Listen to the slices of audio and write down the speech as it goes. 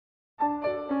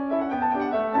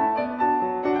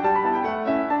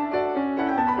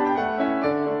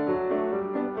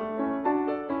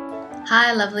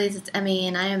Hi lovelies, it's Emmy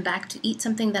and I am back to eat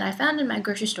something that I found in my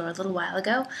grocery store a little while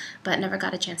ago but never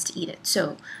got a chance to eat it.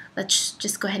 So let's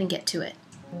just go ahead and get to it.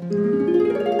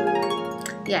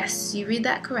 Yes, you read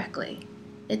that correctly.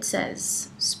 It says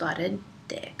spotted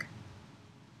dick.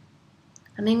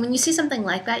 I mean, when you see something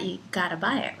like that, you gotta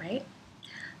buy it, right?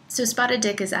 So spotted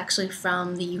dick is actually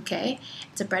from the UK.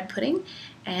 It's a bread pudding,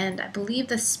 and I believe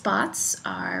the spots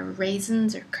are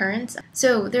raisins or currants.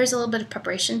 So there's a little bit of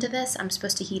preparation to this. I'm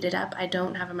supposed to heat it up. I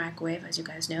don't have a microwave, as you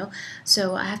guys know,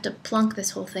 so I have to plunk this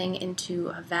whole thing into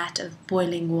a vat of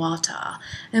boiling water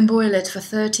and boil it for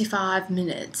 35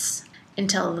 minutes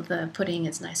until the pudding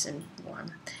is nice and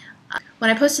warm. When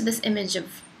I posted this image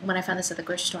of when I found this at the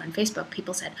grocery store on Facebook,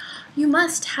 people said, "You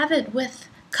must have it with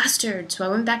custard." So I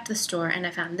went back to the store and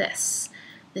I found this.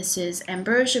 This is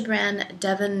Ambrosia brand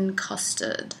Devon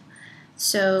Custard.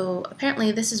 So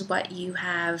apparently this is what you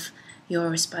have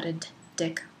your spotted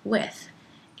dick with,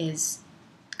 is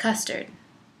custard.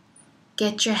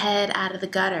 Get your head out of the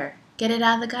gutter. Get it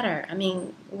out of the gutter. I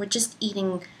mean, I'm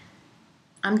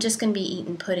just going to be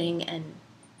eating pudding and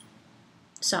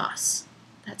sauce.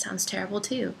 That sounds terrible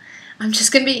too. I'm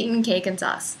just going to be eating cake and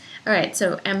sauce. Alright,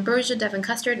 so Ambrosia Devon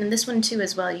Custard, and this one too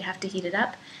as well, you have to heat it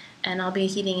up, and I'll be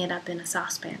heating it up in a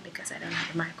saucepan because I don't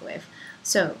have a microwave.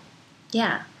 So,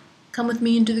 yeah, come with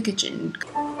me into the kitchen.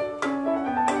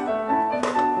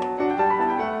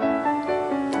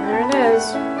 There it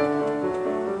is.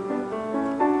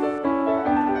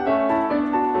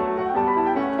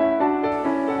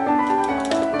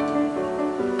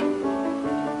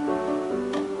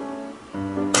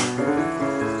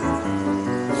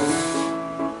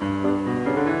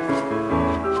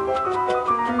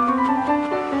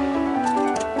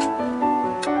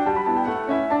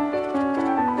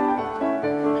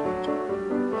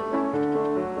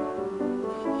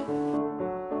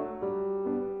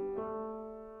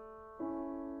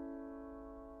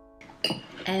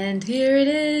 And here it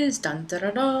is, dun da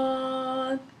da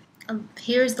da.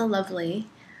 Here's the lovely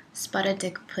spotted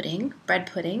dick pudding, bread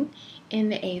pudding,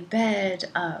 in a bed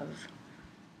of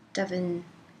Devon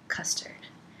custard.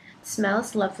 It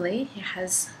smells lovely. It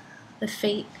has the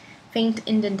faint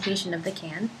indentation of the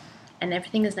can, and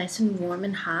everything is nice and warm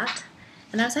and hot.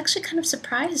 And I was actually kind of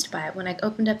surprised by it when I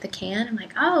opened up the can. I'm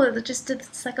like, oh,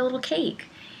 it's like a little cake.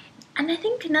 And I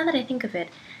think, now that I think of it,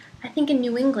 I think in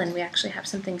New England we actually have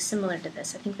something similar to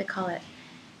this. I think they call it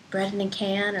bread in a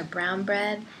can or brown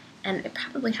bread, and it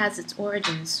probably has its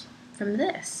origins from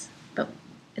this, but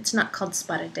it's not called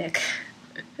spotted dick.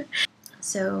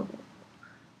 So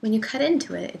when you cut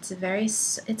into it, it's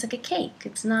like a cake.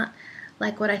 It's not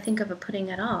like what I think of a pudding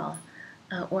at all,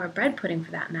 or a bread pudding for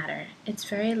that matter. It's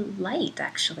very light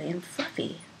actually and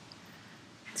fluffy.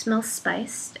 It smells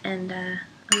spiced, and I'm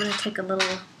going to take a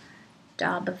little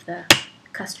daub of the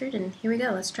custard, and here we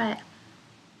go. Let's try it.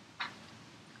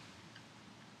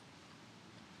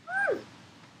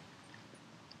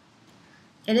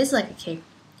 It is like a cake.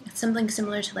 It's something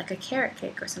similar to like a carrot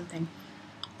cake or something.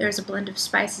 There's a blend of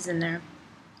spices in there,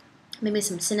 maybe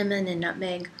some cinnamon and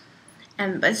nutmeg,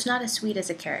 but it's not as sweet as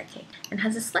a carrot cake, and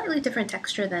has a slightly different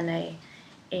texture than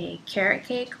a carrot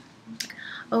cake.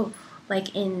 Oh,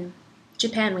 like in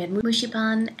Japan we had mushi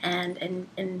pan,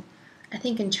 and I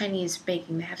think in Chinese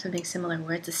baking they have something similar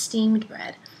where it's a steamed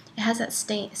bread. It has that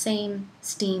same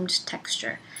steamed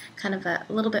texture, kind of a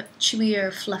little bit chewier,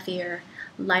 fluffier,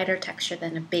 lighter texture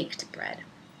than a baked bread.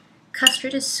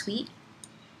 Custard is sweet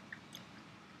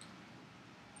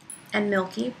and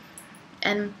milky,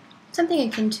 and something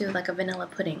akin to like a vanilla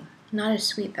pudding. Not as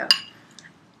sweet though.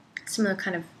 Similar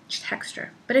kind of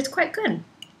texture, but it's quite good.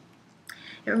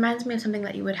 It reminds me of something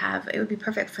that you would have. It would be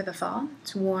perfect for the fall.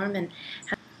 It's warm, and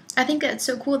I think it's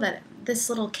so cool that this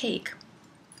little cake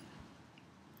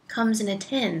comes in a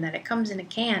tin, that it comes in a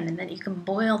can, and then you can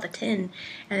boil the tin,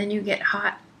 and then you get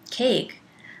hot cake.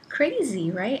 Crazy,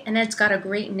 right? And it's got a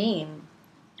great name.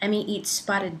 Emmy eats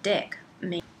spotted dick.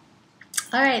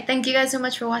 Alright, thank you guys so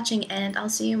much for watching, and I'll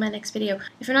see you in my next video.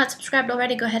 If you're not subscribed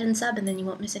already, go ahead and sub, and then you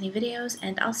won't miss any videos,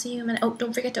 and I'll see you in my... Oh,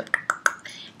 don't forget to...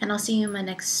 And I'll see you in my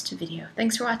next video.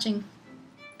 Thanks for watching.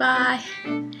 Bye!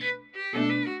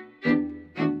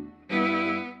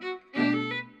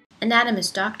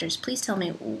 Anatomist doctors, please tell me,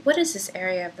 what is this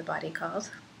area of the body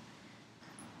called?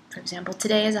 For example,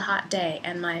 today is a hot day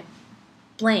and my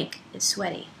blank is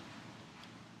sweaty.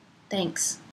 Thanks.